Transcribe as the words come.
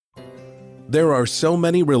There are so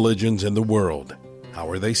many religions in the world. How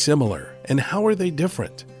are they similar, and how are they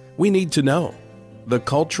different? We need to know. The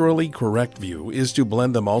culturally correct view is to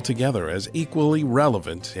blend them all together as equally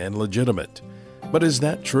relevant and legitimate. But is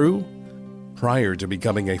that true? Prior to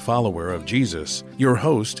becoming a follower of Jesus, your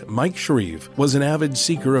host, Mike Shreve, was an avid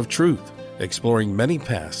seeker of truth, exploring many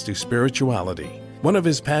paths to spirituality. One of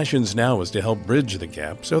his passions now is to help bridge the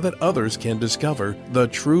gap so that others can discover the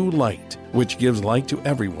true light, which gives light to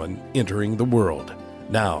everyone entering the world.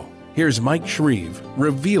 Now, here's Mike Shreve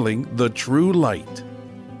revealing the true light.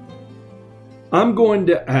 I'm going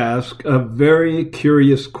to ask a very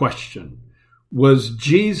curious question. Was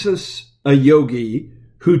Jesus a yogi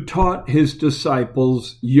who taught his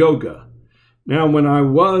disciples yoga? Now, when I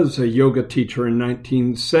was a yoga teacher in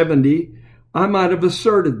 1970, I might have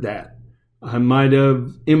asserted that. I might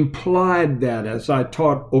have implied that as I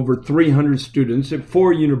taught over 300 students at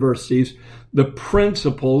 4 universities the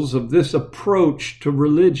principles of this approach to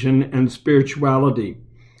religion and spirituality.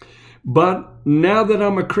 But now that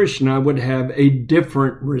I'm a Christian, I would have a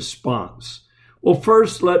different response. Well,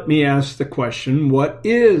 first, let me ask the question, what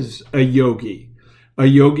is a yogi? A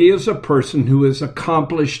yogi is a person who is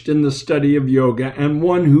accomplished in the study of yoga and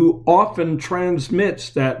one who often transmits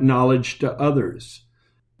that knowledge to others.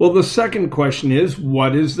 Well, the second question is,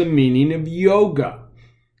 what is the meaning of yoga?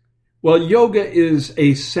 Well, yoga is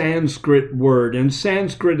a Sanskrit word, and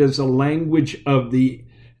Sanskrit is a language of the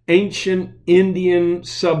ancient Indian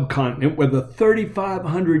subcontinent with a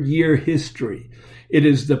 3,500-year history. It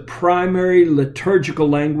is the primary liturgical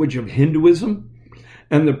language of Hinduism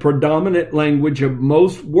and the predominant language of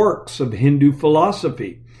most works of Hindu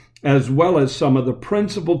philosophy, as well as some of the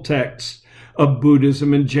principal texts of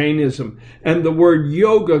Buddhism and Jainism. And the word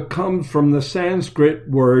yoga comes from the Sanskrit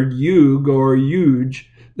word yug or yuj,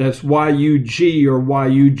 that's Y-U-G or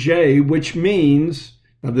Y-U-J, which means,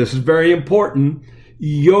 now this is very important,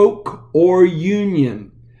 yoke or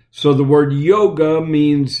union. So the word yoga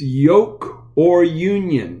means yoke or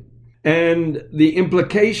union. And the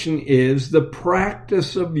implication is the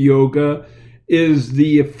practice of yoga is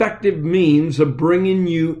the effective means of bringing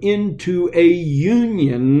you into a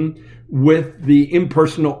union with the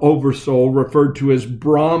impersonal oversoul referred to as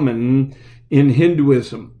Brahman in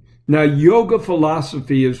Hinduism. Now, yoga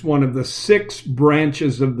philosophy is one of the 6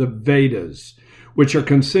 branches of the Vedas, which are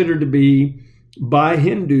considered to be, by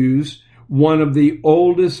Hindus, one of the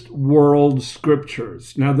oldest world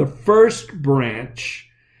scriptures. Now, the first branch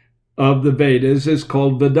of the Vedas is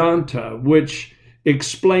called Vedanta, which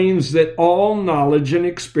explains that all knowledge and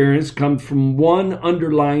experience comes from one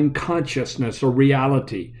underlying consciousness or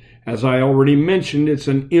reality. As I already mentioned, it's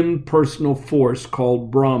an impersonal force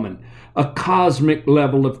called Brahman, a cosmic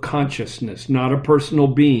level of consciousness, not a personal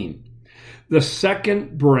being. The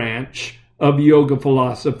second branch of yoga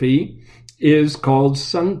philosophy is called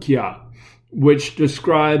Sankhya, which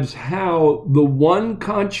describes how the one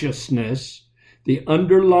consciousness, the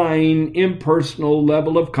underlying impersonal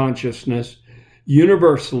level of consciousness,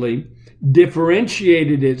 universally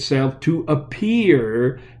differentiated itself to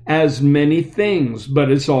appear as many things,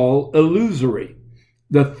 but it's all illusory.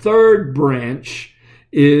 The third branch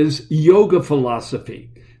is yoga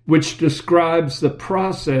philosophy, which describes the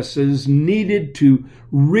processes needed to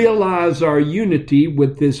realize our unity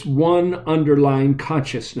with this one underlying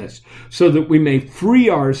consciousness so that we may free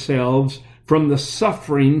ourselves from the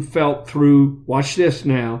suffering felt through, watch this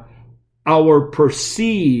now, our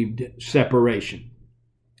perceived separation.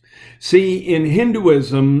 See, in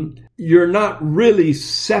Hinduism, you're not really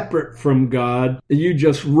separate from God. You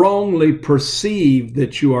just wrongly perceive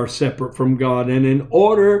that you are separate from God. And in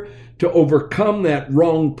order to overcome that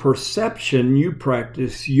wrong perception, you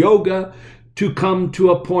practice yoga to come to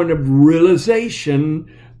a point of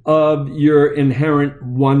realization of your inherent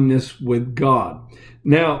oneness with God.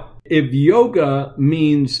 Now, if yoga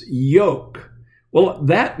means yoke, well,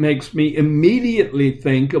 that makes me immediately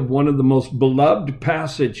think of one of the most beloved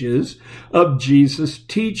passages of Jesus'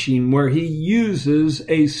 teaching where he uses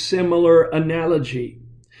a similar analogy.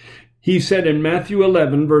 He said in Matthew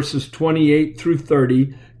 11, verses 28 through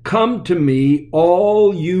 30, "Come to me,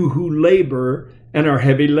 all you who labor and are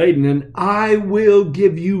heavy laden, and I will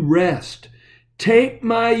give you rest. Take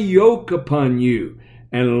my yoke upon you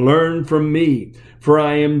and learn from me. For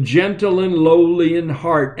I am gentle and lowly in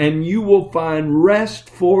heart, and you will find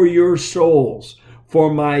rest for your souls.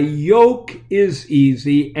 For my yoke is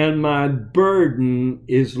easy and my burden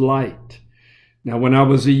is light." Now, when I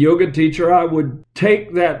was a yoga teacher, I would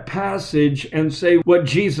take that passage and say what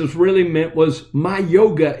Jesus really meant was my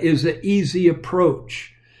yoga is an easy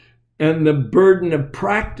approach. And the burden of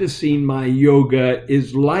practicing my yoga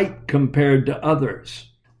is light compared to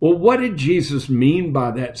others. Well, what did Jesus mean by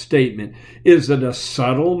that statement? Is it a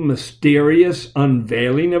subtle, mysterious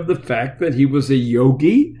unveiling of the fact that he was a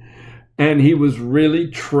yogi and he was really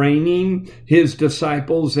training his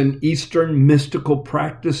disciples in Eastern mystical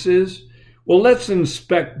practices? Well, let's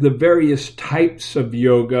inspect the various types of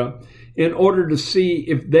yoga in order to see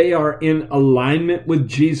if they are in alignment with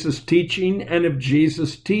Jesus' teaching and if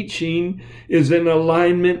Jesus' teaching is in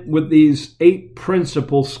alignment with these 8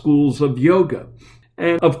 principal schools of yoga.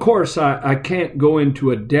 And of course, I can't go into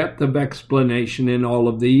a depth of explanation in all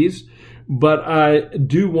of these, but I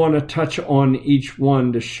do want to touch on each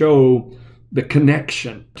one to show the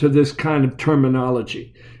connection to this kind of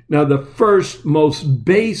terminology. Now, the first most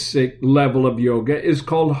basic level of yoga is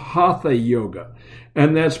called Hatha Yoga,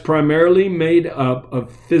 and that's primarily made up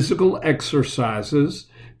of physical exercises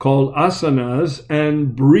called asanas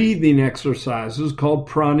and breathing exercises called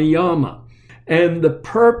pranayama. And the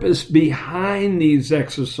purpose behind these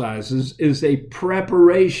exercises is a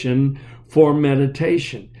preparation for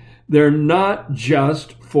meditation. They're not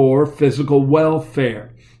just for physical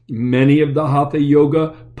welfare. Many of the Hatha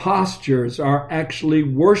Yoga postures are actually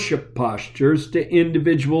worship postures to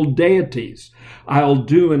individual deities. I'll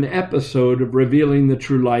do an episode of Revealing the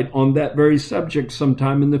True Light on that very subject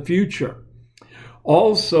sometime in the future.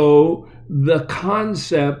 Also, the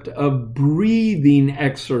concept of breathing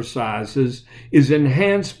exercises is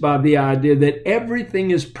enhanced by the idea that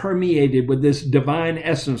everything is permeated with this divine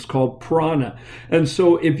essence called prana. And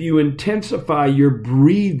so if you intensify your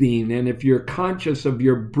breathing, and if you're conscious of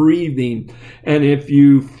your breathing, and if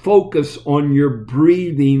you focus on your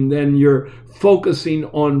breathing, then you're focusing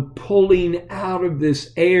on pulling out of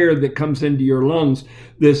this air that comes into your lungs,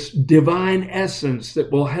 this divine essence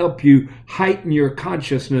that will help you heighten your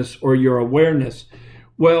consciousness or your awareness.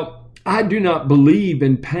 Well, I do not believe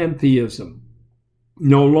in pantheism.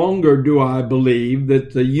 No longer do I believe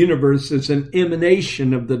that the universe is an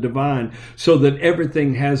emanation of the divine, so that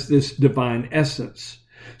everything has this divine essence.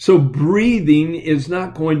 So breathing is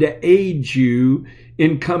not going to aid you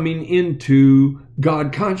in coming into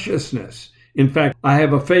God consciousness. In fact, I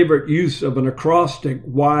have a favorite use of an acrostic,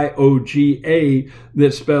 YOGA,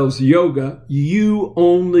 that spells yoga. You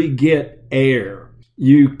only get air.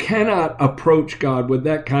 You cannot approach God with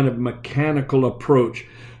that kind of mechanical approach.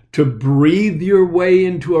 To breathe your way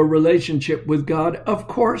into a relationship with God? Of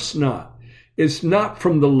course not. It's not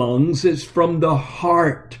from the lungs, it's from the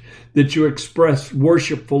heart that you express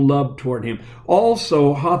worshipful love toward Him.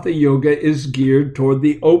 Also, Hatha Yoga is geared toward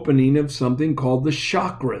the opening of something called the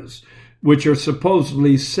chakras, which are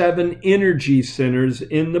supposedly 7 energy centers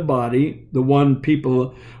in the body. The one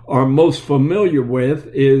people are most familiar with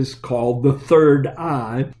is called the third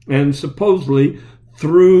eye. And supposedly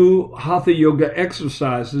through Hatha Yoga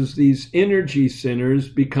exercises, these energy centers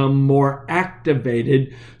become more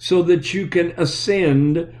activated so that you can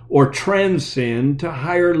ascend or transcend to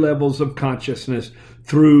higher levels of consciousness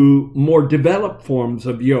through more developed forms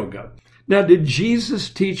of yoga. Now, did Jesus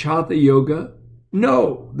teach Hatha Yoga?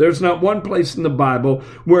 No, there's not one place in the Bible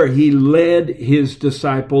where he led his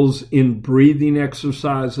disciples in breathing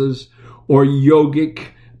exercises or yogic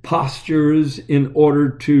postures in order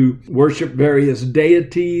to worship various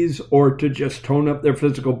deities or to just tone up their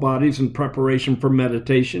physical bodies in preparation for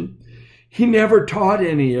meditation. He never taught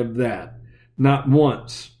any of that, not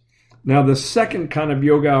once. Now, the second kind of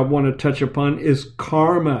yoga I want to touch upon is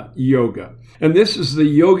karma yoga. And this is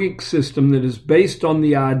the yogic system that is based on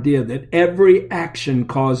the idea that every action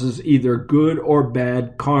causes either good or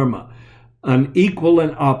bad karma, an equal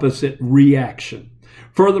and opposite reaction.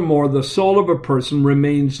 Furthermore, the soul of a person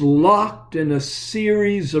remains locked in a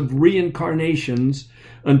series of reincarnations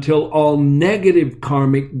until all negative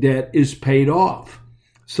karmic debt is paid off.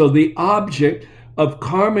 So the object of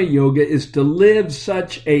karma yoga is to live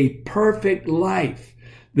such a perfect life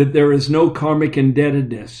that there is no karmic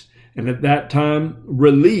indebtedness. And at that time,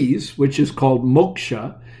 release, which is called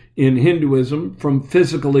moksha in Hinduism, from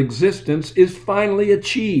physical existence is finally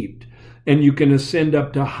achieved. And you can ascend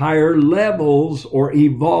up to higher levels or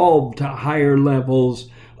evolve to higher levels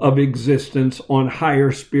of existence on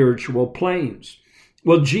higher spiritual planes.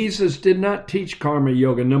 Well, Jesus did not teach karma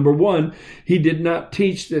yoga. Number one, he did not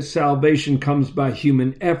teach that salvation comes by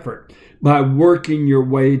human effort, by working your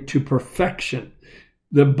way to perfection.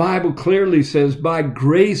 The Bible clearly says, by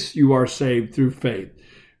grace you are saved through faith.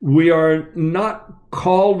 We are not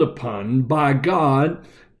called upon by God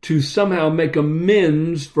to somehow make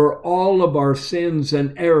amends for all of our sins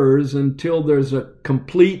and errors until there's a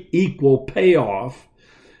complete equal payoff.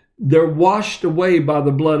 They're washed away by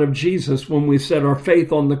the blood of Jesus when we set our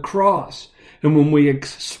faith on the cross. and when we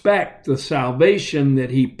expect the salvation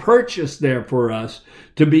that he purchased there for us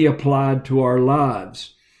to be applied to our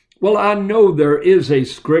lives. Well, I know there is a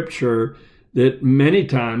scripture that many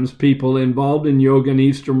times people involved in yoga and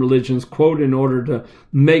Eastern religions quote in order to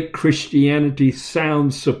make Christianity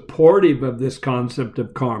sound supportive of this concept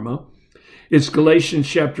of karma. It's Galatians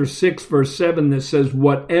chapter 6, verse 7 that says,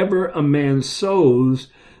 whatever a man sows,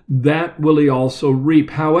 that will he also reap.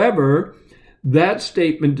 However, that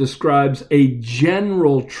statement describes a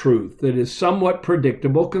general truth that is somewhat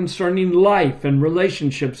predictable concerning life and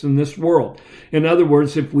relationships in this world. In other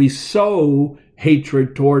words, if we sow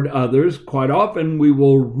hatred toward others, quite often we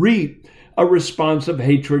will reap a response of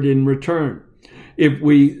hatred in return. If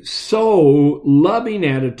we sow loving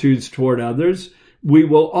attitudes toward others, we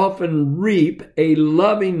will often reap a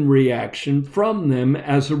loving reaction from them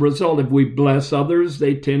as a result. If we bless others,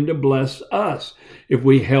 they tend to bless us. If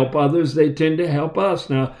we help others, they tend to help us.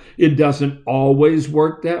 Now, it doesn't always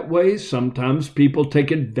work that way. Sometimes people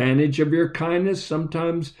take advantage of your kindness.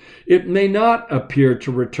 Sometimes it may not appear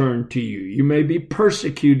to return to you. You may be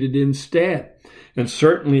persecuted instead. And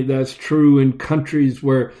certainly that's true in countries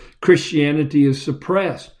where Christianity is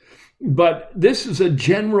suppressed. But this is a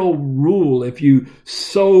general rule. If you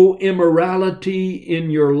sow immorality in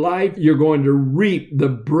your life, you're going to reap the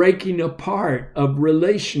breaking apart of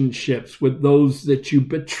relationships with those that you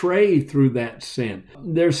betray through that sin.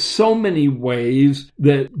 There's so many ways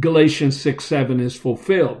that Galatians 6:7 is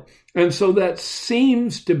fulfilled. And so that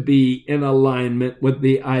seems to be in alignment with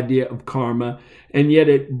the idea of karma, and yet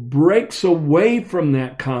it breaks away from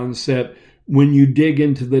that concept when you dig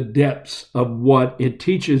into the depths of what it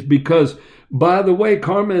teaches. Because, by the way,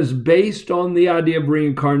 karma is based on the idea of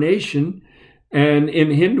reincarnation. And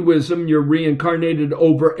in Hinduism, you're reincarnated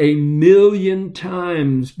over 1,000,000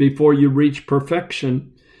 times before you reach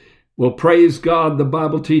perfection. Well, praise God, the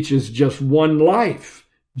Bible teaches just one life.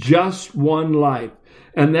 Just one life.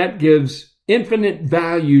 And that gives infinite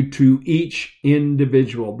value to each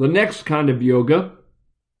individual. The next kind of yoga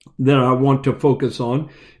that I want to focus on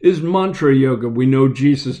is mantra yoga. We know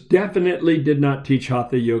Jesus definitely did not teach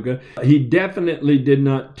hatha yoga. He definitely did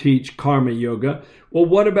not teach karma yoga. Well,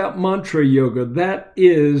 what about mantra yoga? That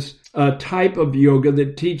is a type of yoga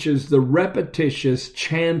that teaches the repetitious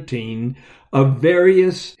chanting of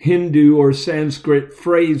various Hindu or Sanskrit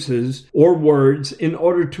phrases or words in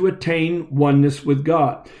order to attain oneness with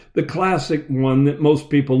God. The classic one that most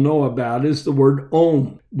people know about is the word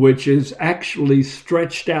Om, which is actually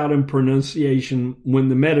stretched out in pronunciation when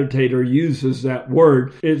the meditator uses that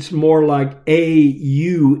word. It's more like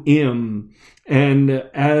A-U-M. And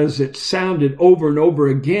as it sounded over and over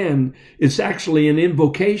again, it's actually an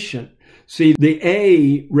invocation. See, the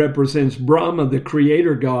A represents Brahma, the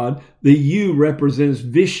creator God. The U represents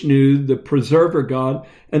Vishnu, the preserver God.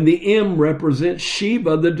 And the M represents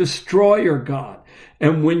Shiva, the destroyer God.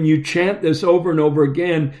 And when you chant this over and over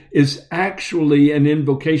again, it's actually an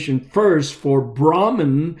invocation first for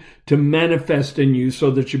Brahman to manifest in you so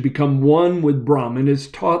that you become one with Brahman. It's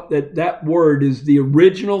taught that that word is the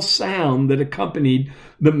original sound that accompanied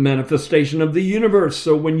the manifestation of the universe.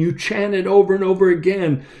 So when you chant it over and over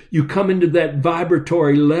again, you come into that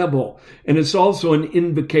vibratory level. And it's also an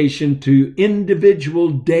invocation to individual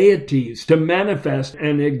deities to manifest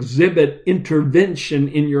and exhibit intervention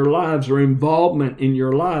in your lives or involvement in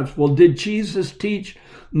your lives. Well, did Jesus teach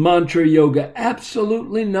mantra yoga?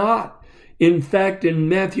 Absolutely not. In fact, in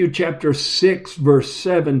Matthew chapter 6, verse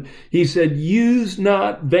 7, he said, "Use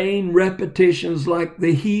not vain repetitions like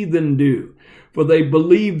the heathen do, for they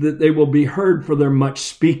believe that they will be heard for their much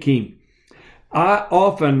speaking." I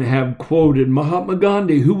often have quoted Mahatma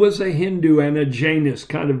Gandhi, who was a Hindu and a Jainist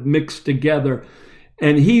kind of mixed together.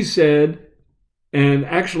 And he said, and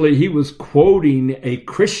actually he was quoting a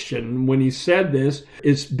Christian when he said this,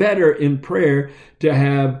 it's better in prayer to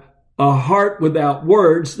have a heart without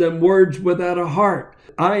words than words without a heart.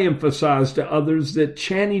 I emphasize to others that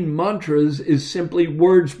chanting mantras is simply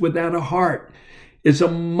words without a heart. It's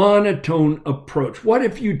a monotone approach. What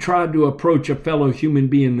if you tried to approach a fellow human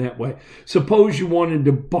being that way? Suppose you wanted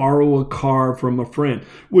to borrow a car from a friend.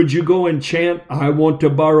 Would you go and chant, "I want to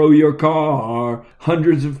borrow your car,"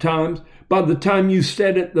 hundreds of times? By the time you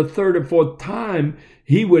said it the third or fourth time,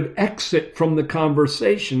 he would exit from the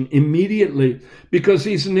conversation immediately because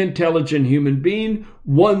he's an intelligent human being.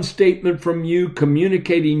 One statement from you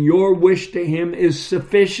communicating your wish to him is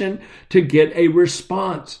sufficient to get a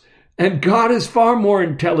response. And God is far more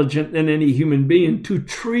intelligent than any human being. To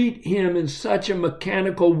treat him in such a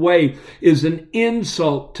mechanical way is an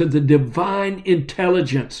insult to the divine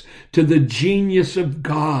intelligence, to the genius of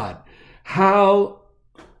God. How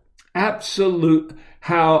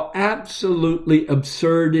how absolutely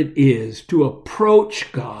absurd it is to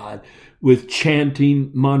approach God with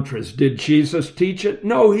chanting mantras. Did Jesus teach it?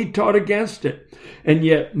 No, he taught against it. And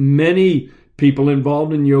yet many people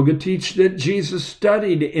involved in yoga teach that Jesus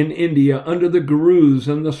studied in India under the gurus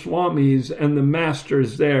and the swamis and the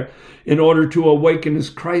masters there in order to awaken his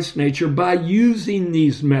Christ nature by using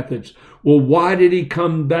these methods. Well, why did he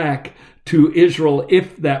come back to Israel,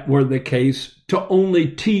 if that were the case, to only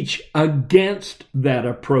teach against that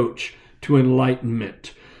approach to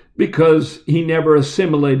enlightenment? Because he never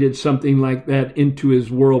assimilated something like that into his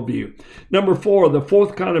worldview. Number 4, the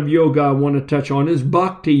fourth kind of yoga I want to touch on is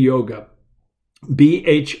Bhakti Yoga.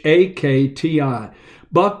 Bhakti.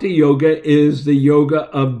 Bhakti Yoga is the yoga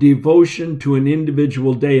of devotion to an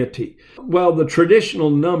individual deity. Well, the traditional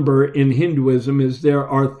number in Hinduism is there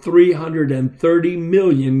are 330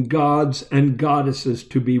 million gods and goddesses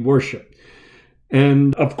to be worshipped.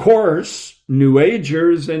 And of course, New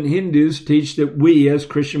Agers and Hindus teach that we as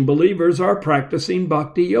Christian believers are practicing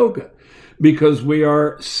Bhakti Yoga because we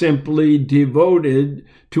are simply devoted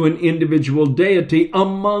to an individual deity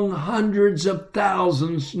among hundreds of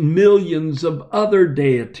thousands, millions of other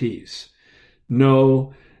deities.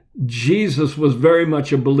 No, Jesus was very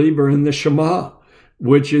much a believer in the Shema,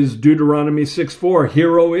 which is Deuteronomy 6:4.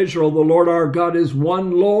 Hear, O Israel, the Lord our God is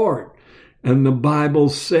one Lord. And the Bible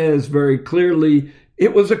says very clearly,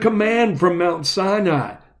 it was a command from Mount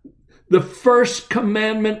Sinai. The first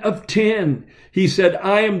commandment of 10. He said,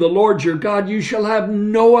 I am the Lord your God. You shall have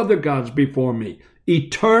no other gods before me.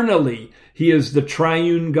 Eternally, he is the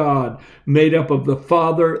triune God, made up of the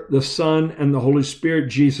Father, the Son, and the Holy Spirit.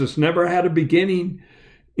 Jesus never had a beginning.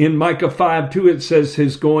 In Micah 5:2, it says,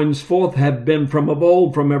 his goings forth have been from of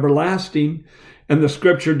old, from everlasting. And the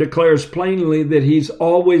scripture declares plainly that he's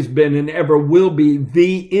always been and ever will be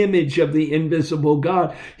the image of the invisible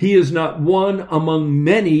God. He is not one among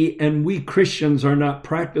many, and we Christians are not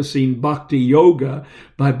practicing Bhakti Yoga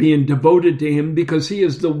by being devoted to him because he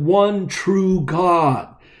is the one true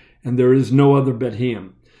God, and there is no other but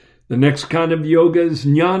him. The next kind of yoga is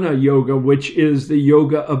Jnana Yoga, which is the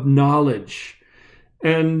yoga of knowledge.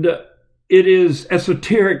 And it is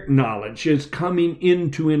esoteric knowledge. It's coming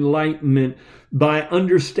into enlightenment by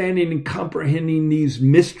understanding and comprehending these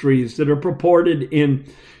mysteries that are purported in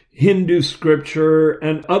Hindu scripture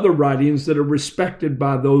and other writings that are respected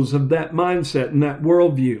by those of that mindset and that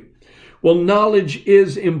worldview. Well, knowledge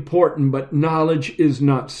is important, but knowledge is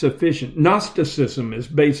not sufficient. Gnosticism is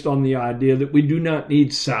based on the idea that we do not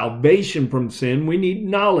need salvation from sin. We need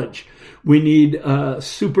knowledge. We need a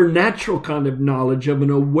supernatural kind of knowledge of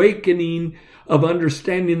an awakening of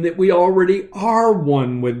understanding that we already are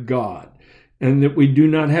one with God and that we do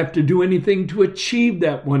not have to do anything to achieve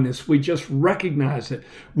that oneness. We just recognize it.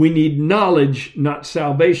 We need knowledge, not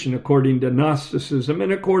salvation, according to Gnosticism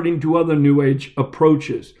and according to other New Age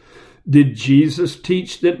approaches. Did Jesus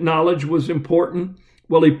teach that knowledge was important?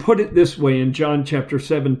 Well, he put it this way in John chapter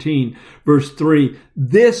 17, verse 3.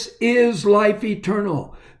 This is life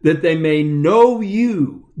eternal, that they may know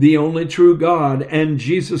you, the only true God, and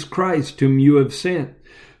Jesus Christ, whom you have sent.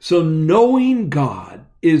 So knowing God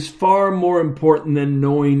is far more important than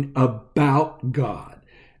knowing about God.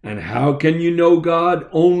 And how can you know God?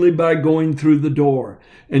 Only by going through the door.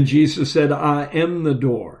 And Jesus said, I am the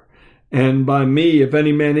door. And by me, if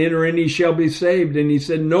any man enter in, he shall be saved. And he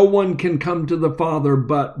said, no one can come to the Father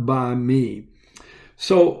but by me.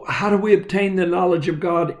 So how do we obtain the knowledge of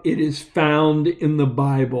God? It is found in the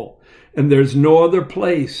Bible. And there's no other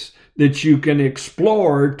place that you can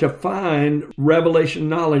explore to find revelation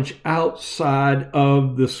knowledge outside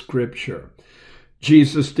of the scripture.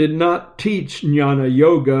 Jesus did not teach Jnana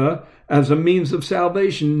Yoga as a means of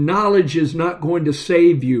salvation. Knowledge is not going to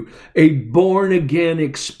save you. A born-again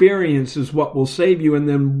experience is what will save you. And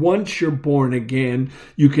then once you're born again,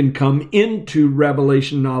 you can come into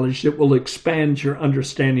revelation knowledge that will expand your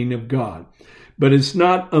understanding of God. But it's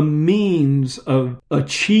not a means of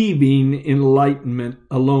achieving enlightenment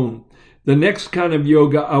alone. The next kind of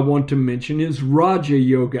yoga I want to mention is Raja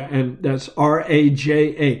Yoga, and that's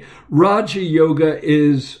R-A-J-A. Raja Yoga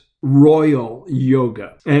is royal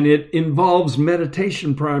yoga, and it involves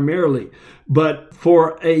meditation primarily. But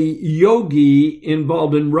for a yogi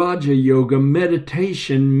involved in Raja Yoga,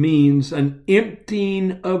 meditation means an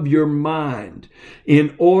emptying of your mind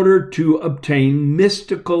in order to obtain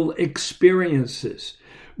mystical experiences.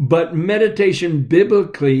 But meditation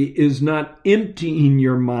biblically is not emptying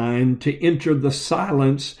your mind to enter the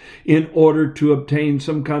silence in order to obtain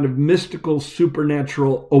some kind of mystical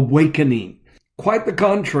supernatural awakening. Quite the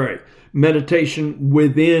contrary. Meditation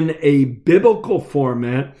within a biblical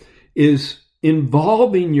format is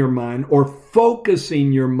involving your mind or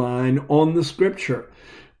focusing your mind on the scripture.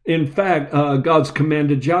 In fact, God's command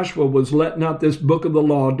to Joshua was, let not this book of the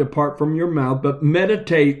law depart from your mouth, but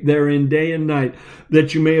meditate therein day and night,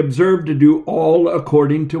 that you may observe to do all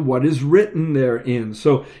according to what is written therein.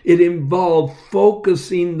 So it involved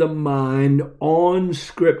focusing the mind on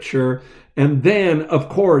scripture. And then, of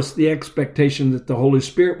course, the expectation that the Holy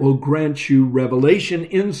Spirit will grant you revelation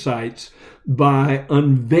insights by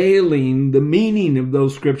unveiling the meaning of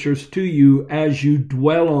those scriptures to you as you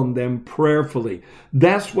dwell on them prayerfully.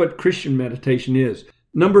 That's what Christian meditation is.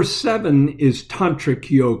 Number 7 is tantric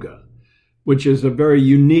yoga, which is a very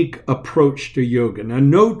unique approach to yoga. Now,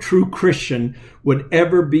 no true Christian would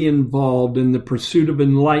ever be involved in the pursuit of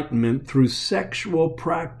enlightenment through sexual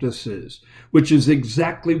practices, which is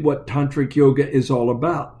exactly what tantric yoga is all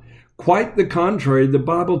about. Quite the contrary, the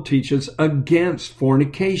Bible teaches against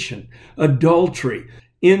fornication, adultery,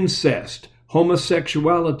 incest,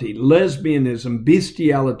 homosexuality, lesbianism,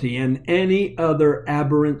 bestiality, and any other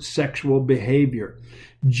aberrant sexual behavior.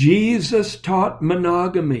 Jesus taught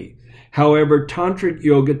monogamy. However, tantric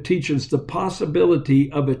yoga teaches the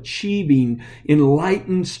possibility of achieving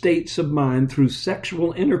enlightened states of mind through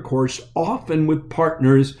sexual intercourse, often with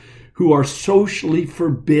partners who are socially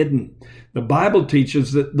forbidden. The Bible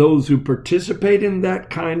teaches that those who participate in that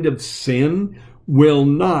kind of sin will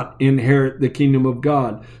not inherit the kingdom of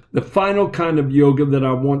God. The final kind of yoga that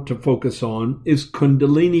I want to focus on is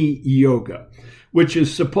Kundalini yoga, which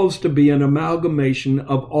is supposed to be an amalgamation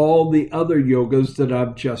of all the other yogas that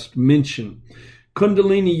I've just mentioned.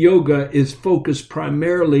 Kundalini yoga is focused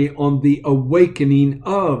primarily on the awakening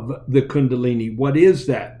of the Kundalini. What is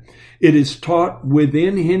that? It is taught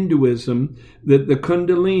within Hinduism that the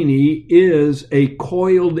Kundalini is a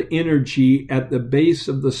coiled energy at the base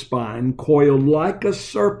of the spine, coiled like a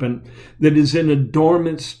serpent that is in a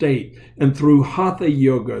dormant state. And through Hatha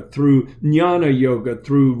yoga, through Jnana yoga,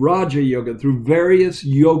 through Raja yoga, through various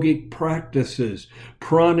yogic practices,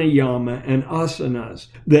 pranayama and asanas,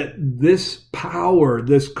 that this power,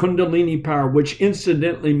 this Kundalini power, which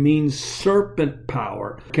incidentally means serpent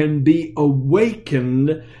power, can be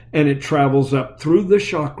awakened, and it travels up through the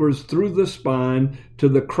chakras, through the spine, to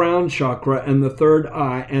the crown chakra and the third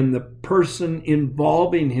eye, and the person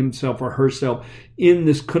involving himself or herself in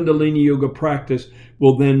this Kundalini yoga practice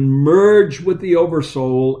will then merge with the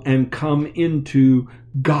oversoul and come into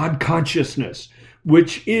God consciousness,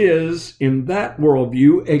 which is, in that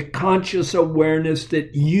worldview, a conscious awareness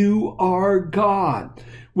that you are God,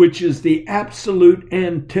 which is the absolute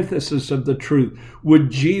antithesis of the truth. Would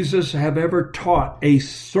Jesus have ever taught a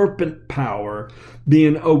serpent power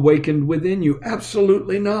being awakened within you?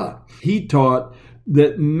 Absolutely not. He taught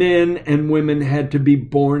that men and women had to be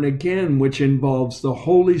born again, which involves the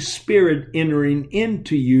Holy Spirit entering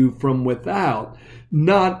into you from without,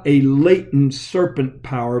 not a latent serpent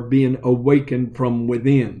power being awakened from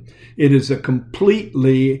within. It is a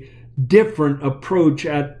completely different approach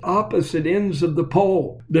at opposite ends of the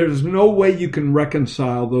pole. There's no way you can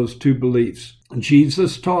reconcile those two beliefs.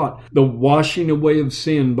 Jesus taught the washing away of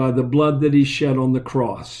sin by the blood that he shed on the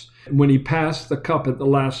cross. When he passed the cup at the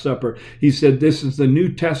Last Supper, he said, "This is the New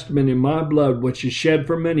Testament in my blood, which is shed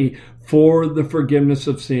for many for the forgiveness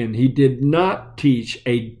of sin." He did not teach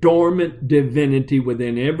a dormant divinity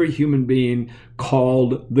within every human being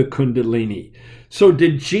called the Kundalini. So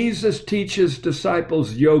did Jesus teach his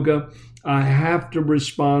disciples yoga? I have to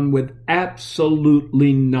respond with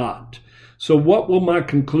absolutely not. So what will my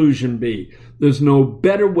conclusion be? There's no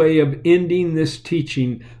better way of ending this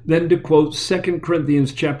teaching than to quote 2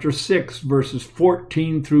 Corinthians chapter 6, verses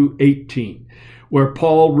 14 through 18, where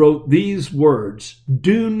Paul wrote these words,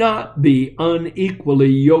 "Do not be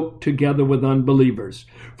unequally yoked together with unbelievers.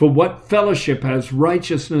 For what fellowship has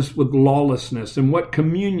righteousness with lawlessness? And what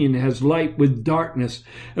communion has light with darkness?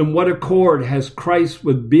 And what accord has Christ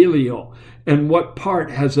with Belial? And what part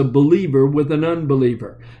has a believer with an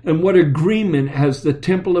unbeliever? And what agreement has the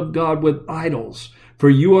temple of God with idols? For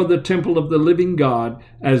you are the temple of the living God,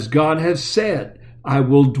 as God has said, I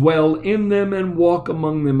will dwell in them and walk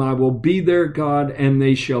among them. I will be their God, and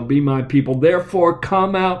they shall be my people. Therefore,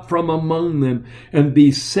 come out from among them and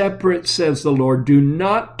be separate, says the Lord. Do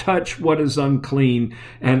not touch what is unclean,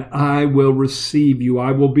 and I will receive you.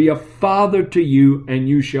 I will be a father to you, and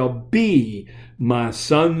you shall be my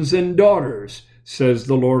sons and daughters, says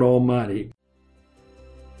the Lord Almighty.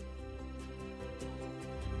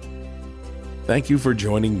 Thank you for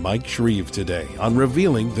joining Mike Shreve today on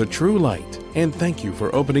Revealing the True Light, and thank you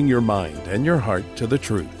for opening your mind and your heart to the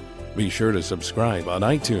truth. Be sure to subscribe on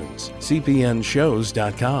iTunes,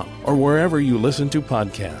 cpnshows.com, or wherever you listen to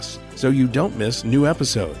podcasts so you don't miss new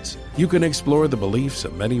episodes. You can explore the beliefs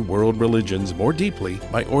of many world religions more deeply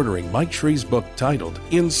by ordering Mike Shree's book titled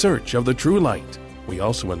In Search of the True Light. We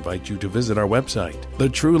also invite you to visit our website,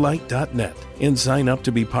 thetruelight.net, and sign up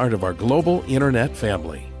to be part of our global internet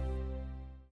family.